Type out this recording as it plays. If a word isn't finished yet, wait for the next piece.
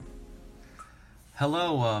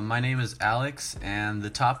Hello, my name is Alex, and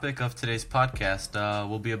the topic of today's podcast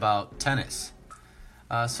will be about tennis.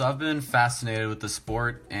 So I've been fascinated with the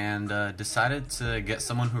sport and decided to get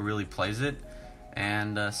someone who really plays it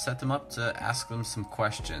and set them up to ask them some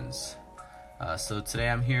questions. So today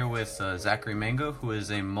I'm here with Zachary Mango, who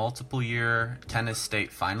is a multiple-year tennis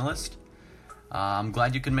state finalist. I'm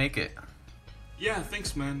glad you could make it. Yeah,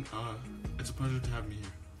 thanks, man. It's a pleasure to have me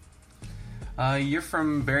here. You're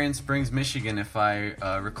from Berrien Springs, Michigan, if I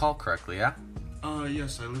recall correctly, yeah?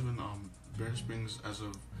 Yes, I live in Berrien Springs as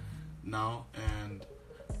of now, and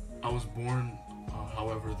I was born,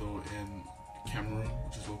 however, though, in Cameroon,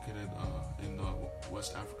 which is located in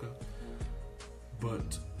West Africa.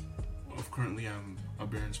 But currently, I'm a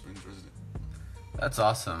Berrien Springs resident. That's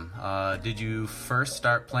awesome. Did you first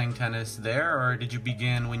start playing tennis there, or did you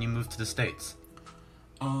begin when you moved to the States?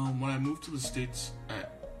 When I moved to the States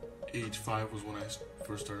at age 5 was when I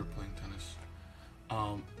first started playing tennis.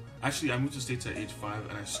 Actually, I moved to the States at age 5,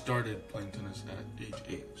 and I started playing tennis at age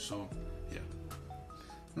 8. So, yeah.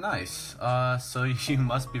 Nice. So you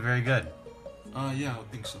must be very good. Yeah, I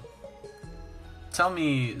think so. Tell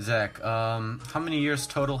me, Zach, how many years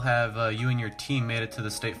total have you and your team made it to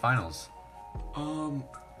the state finals?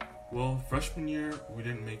 Well, freshman year, we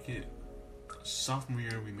didn't make it. Sophomore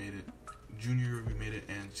year, we made it. Junior year, we made it.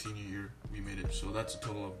 And senior year, we made it. So that's a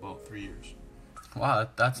total of about 3 years. Wow,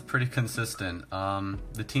 that's pretty consistent.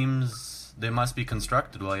 The teams, they must be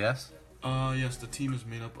constructed well, yes? Yes, the team is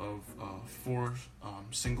made up of 4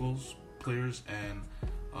 singles players and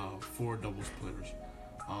 4 doubles players.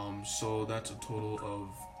 So that's a total of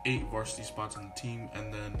 8 varsity spots on the team,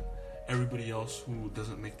 and then everybody else who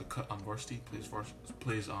doesn't make the cut on varsity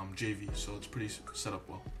plays JV. So it's pretty set up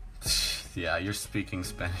well. Yeah, you're speaking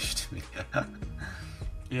Spanish to me.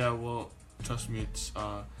 Yeah, well, trust me, it's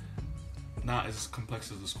not as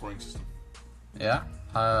complex as the scoring system. Yeah?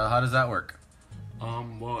 How does that work?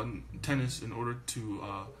 Well, in tennis, in order to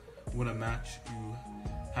win a match, you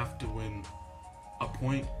have to win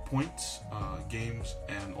points, games,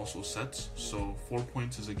 and also sets. So 4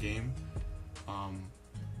 points is a game,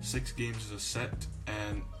 6 games is a set,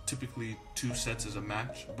 and typically 2 sets is a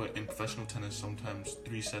match. But in professional tennis, sometimes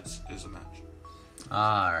 3 sets is a match.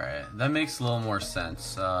 Alright, that makes a little more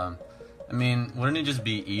sense. I mean, wouldn't it just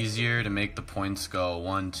be easier to make the points go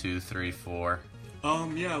 1, 2, 3, 4?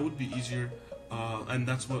 Yeah, it would be easier. And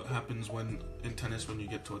that's what happens in tennis when you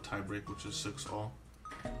get to a tie break, which is 6-all.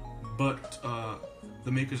 But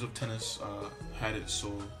the makers of tennis had it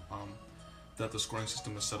so that the scoring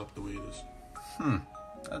system is set up the way it is.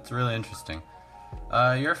 That's really interesting.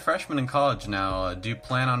 You're a freshman in college now. Do you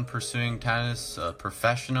plan on pursuing tennis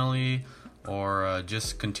professionally, or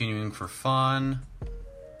just continuing for fun?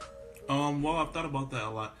 Well, I've thought about that a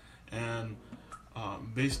lot, and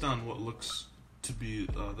based on what looks to be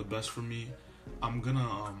the best for me, I'm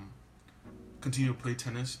gonna continue to play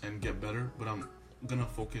tennis and get better, but I'm gonna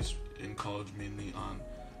focus in college mainly on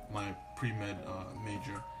my pre-med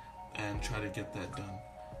major and try to get that done,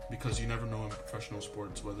 because you never know in professional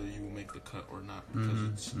sports whether you will make the cut or not, because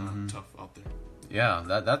it's tough out there.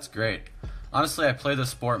 Yeah, that's great. Honestly, I played the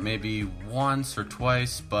sport maybe once or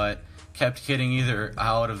twice, but kept hitting either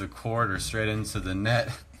out of the court or straight into the net.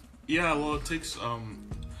 Yeah, well, it takes a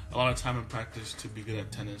lot of time and practice to be good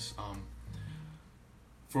at tennis.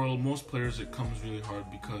 For most players, it comes really hard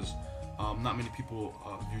because not many people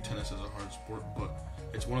view tennis as a hard sport, but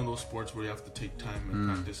it's one of those sports where you have to take time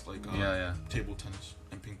and practice, like table tennis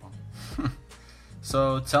and ping pong.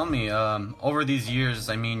 So tell me, over these years,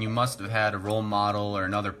 I mean, you must have had a role model or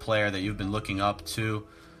another player that you've been looking up to.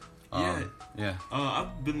 Yeah.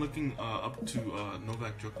 I've been looking up to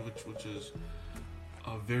Novak Djokovic, which is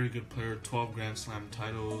a very good player. 12 Grand Slam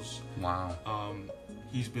titles. Wow.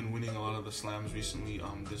 He's been winning a lot of the slams recently.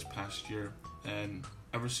 This past year, and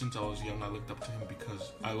ever since I was young, I looked up to him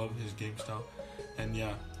because I love his game style. And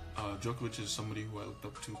yeah, Djokovic is somebody who I looked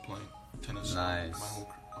up to playing tennis my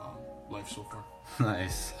whole life so far.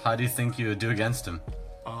 Nice. How do you think you would do against him?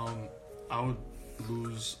 I would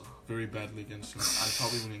lose very badly against him. I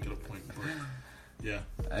probably wouldn't get a point, but yeah.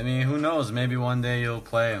 I mean, who knows? Maybe one day you'll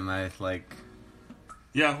play him.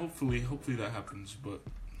 Yeah, hopefully that happens. But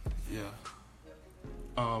yeah.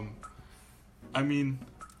 I mean,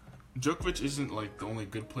 Djokovic isn't like the only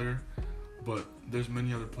good player, but there's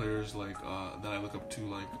many other players like that I look up to,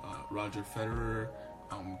 like Roger Federer,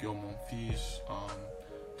 Gil Monfils,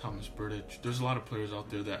 Thomas Berdych. There's a lot of players out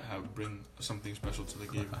there that bring something special to the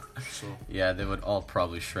game. So yeah, they would all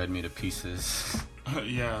probably shred me to pieces.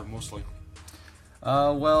 Yeah, most likely.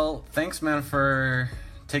 Well, thanks, man, for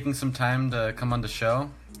taking some time to come on the show.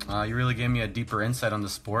 You really gave me a deeper insight on the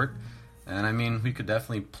sport, And I mean, we could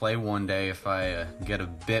definitely play one day if I get a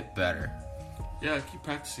bit better. Yeah, keep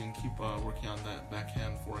practicing, keep working on that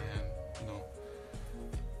backhand, forehand,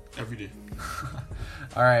 every day.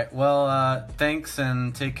 All right. Well, thanks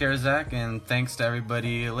and take care, Zach, and thanks to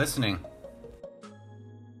everybody listening.